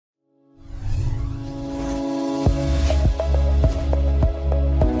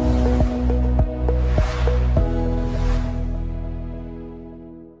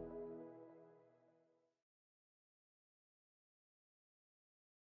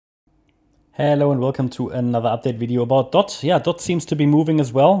Hello and welcome to another update video about DOT. Yeah, DOT seems to be moving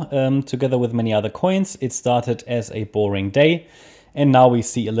as well, together with many other coins. It started as a boring day, and now we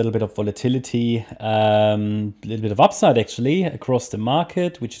see a little bit of volatility, a little bit of upside actually across the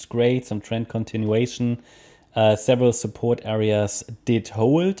market, which is great. Some trend continuation. Several support areas did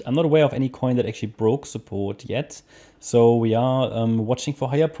hold. I'm not aware of any coin that actually broke support yet. So we are watching for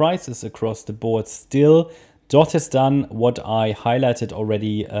higher prices across the board still. DOT has done what I highlighted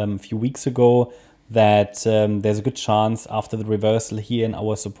already a few weeks ago, that there's a good chance after the reversal here in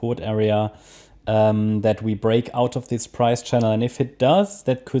our support area that we break out of this price channel. And if it does,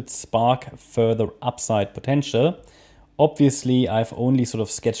 that could spark further upside potential. Obviously, I've only sort of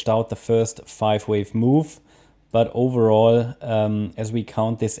sketched out the first 5-wave move, but overall, as we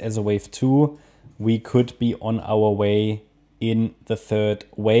count this as a wave 2, we could be on our way in the third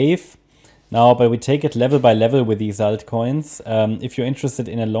wave. Now, but we take it level by level with these altcoins. If you're interested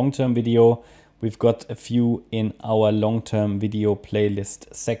in a long-term video, we've got a few in our long-term video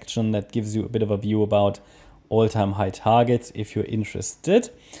playlist section that gives you a bit of a view about all-time high targets if you're interested.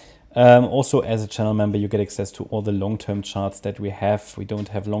 Also, as a channel member, you get access to all the long-term charts that we have. We don't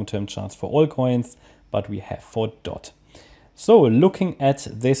have long-term charts for all coins, but we have for DOT. So looking at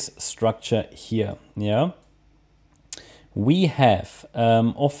this structure here, yeah. We have,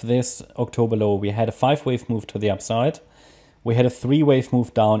 of this October low, we had a 5-wave move to the upside. We had a 3-wave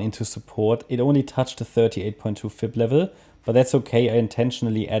move down into support. It only touched the 38.2 fib level, but that's okay. I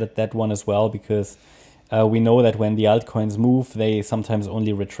intentionally added that one as well because we know that when the altcoins move, they sometimes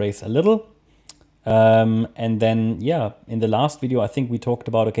only retrace a little. And then, yeah, in the last video, I think we talked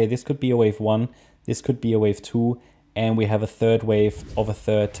about, okay, this could be a wave 1, this could be a wave 2, and we have a third wave of a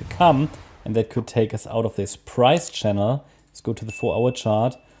third to come. And that could take us out of this price channel. Let's go to the 4-hour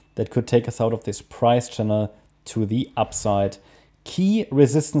chart. That could take us out of this price channel to the upside. Key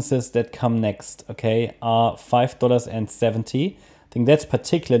resistances that come next, okay, are $5.70. I think that's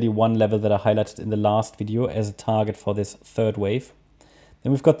particularly one level that I highlighted in the last video as a target for this third wave.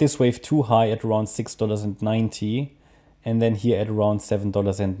 Then we've got this wave 2 high at around $6.90. And then here at around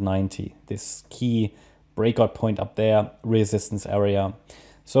 $7.90. This key breakout point up there, resistance area.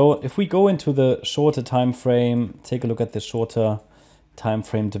 So if we go into the shorter time frame, take a look at the shorter time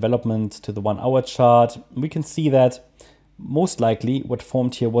frame development to the 1-hour chart, we can see that most likely what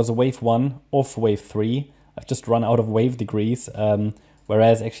formed here was a wave 1 of wave 3. I've just run out of wave degrees,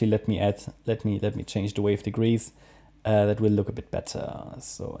 whereas actually let me change the wave degrees. That will look a bit better.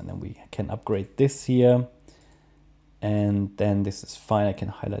 So, and then we can upgrade this here. And then this is fine. I can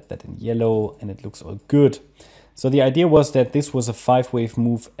highlight that in yellow and it looks all good. So the idea was that this was a 5-wave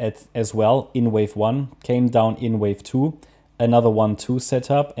move as well in wave 1, came down in wave 2, another 1-2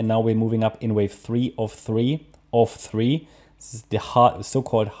 setup, and now we're moving up in wave 3 of 3 of 3. This is the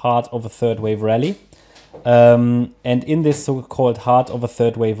so-called heart of a third wave rally. And in this so-called heart of a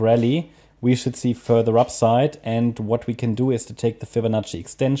third wave rally, we should see further upside. And what we can do is to take the Fibonacci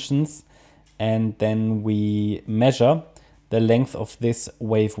extensions and then we measure the length of this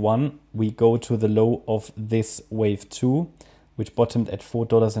wave 1, we go to the low of this wave 2, which bottomed at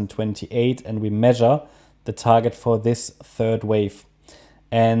 $4.28, and we measure the target for this third wave.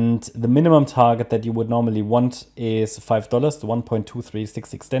 And the minimum target that you would normally want is $5, the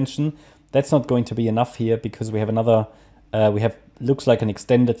 1.236 extension. That's not going to be enough here because we have another, looks like an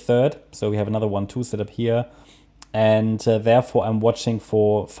extended third. So we have another 1-2 set up here. And therefore I'm watching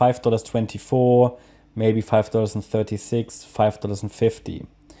for $5.24, maybe $5.36,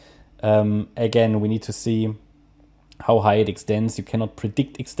 $5.50. Again, we need to see how high it extends. You cannot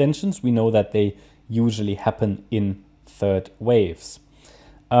predict extensions. We know that they usually happen in third waves.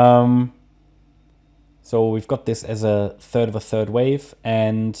 So we've got this as a third of a third wave.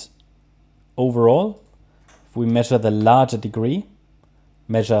 And overall, if we measure the larger degree,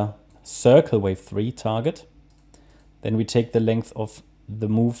 measure circle wave 3 target, then we take the length of the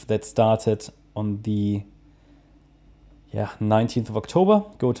move that started on the 19th of October,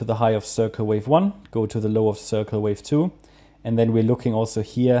 go to the high of circle wave 1, go to the low of circle wave 2, and then we're looking also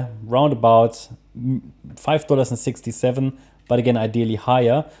here round about $5.67, but again ideally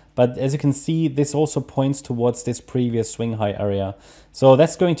higher. But as you can see, this also points towards this previous swing high area. So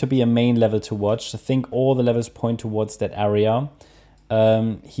that's going to be a main level to watch. I think all the levels point towards that area.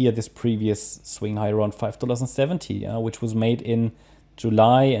 Here this previous swing high around $5.70, which was made in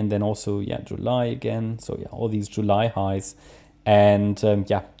July, and then also July again. So all these July highs, and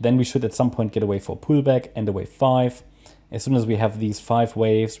then we should at some point get a wave 4 pullback and a wave 5. As soon as we have these 5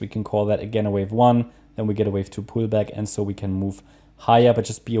 waves, we can call that again a wave 1, then we get a wave 2 pullback, and so we can move higher. But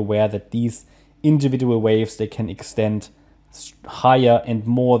just be aware that these individual waves, they can extend higher and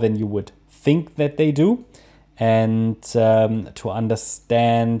more than you would think that they do. And to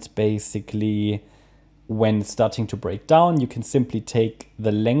understand basically when it's starting to break down, you can simply take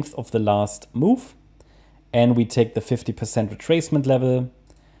the length of the last move, and we take the 50% retracement level,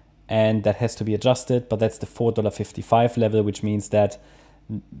 and that has to be adjusted, but that's the $4.55 level, which means that,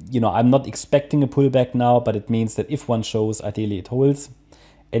 you know, I'm not expecting a pullback now, but it means that if one shows, ideally it holds.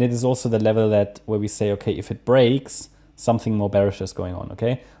 And it is also the level that where we say, okay, if it breaks, something more bearish is going on,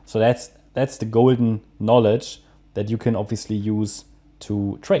 okay? So that's the golden knowledge that you can obviously use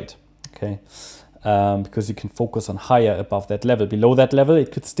to trade, okay? Because you can focus on higher above that level. Below that level,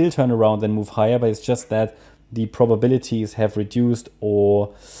 it could still turn around and move higher, but it's just that the probabilities have reduced,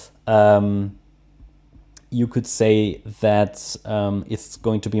 or you could say that it's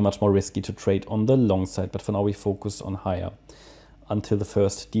going to be much more risky to trade on the long side. But for now, we focus on higher until the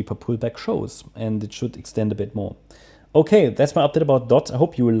first deeper pullback shows, and it should extend a bit more. Okay, that's my update about DOT. I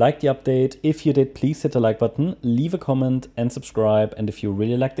hope you liked the update. If you did, please hit the like button, leave a comment and subscribe. And if you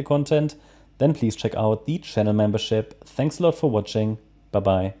really like the content, then please check out the channel membership. Thanks a lot for watching.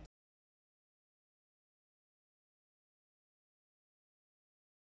 Bye-bye.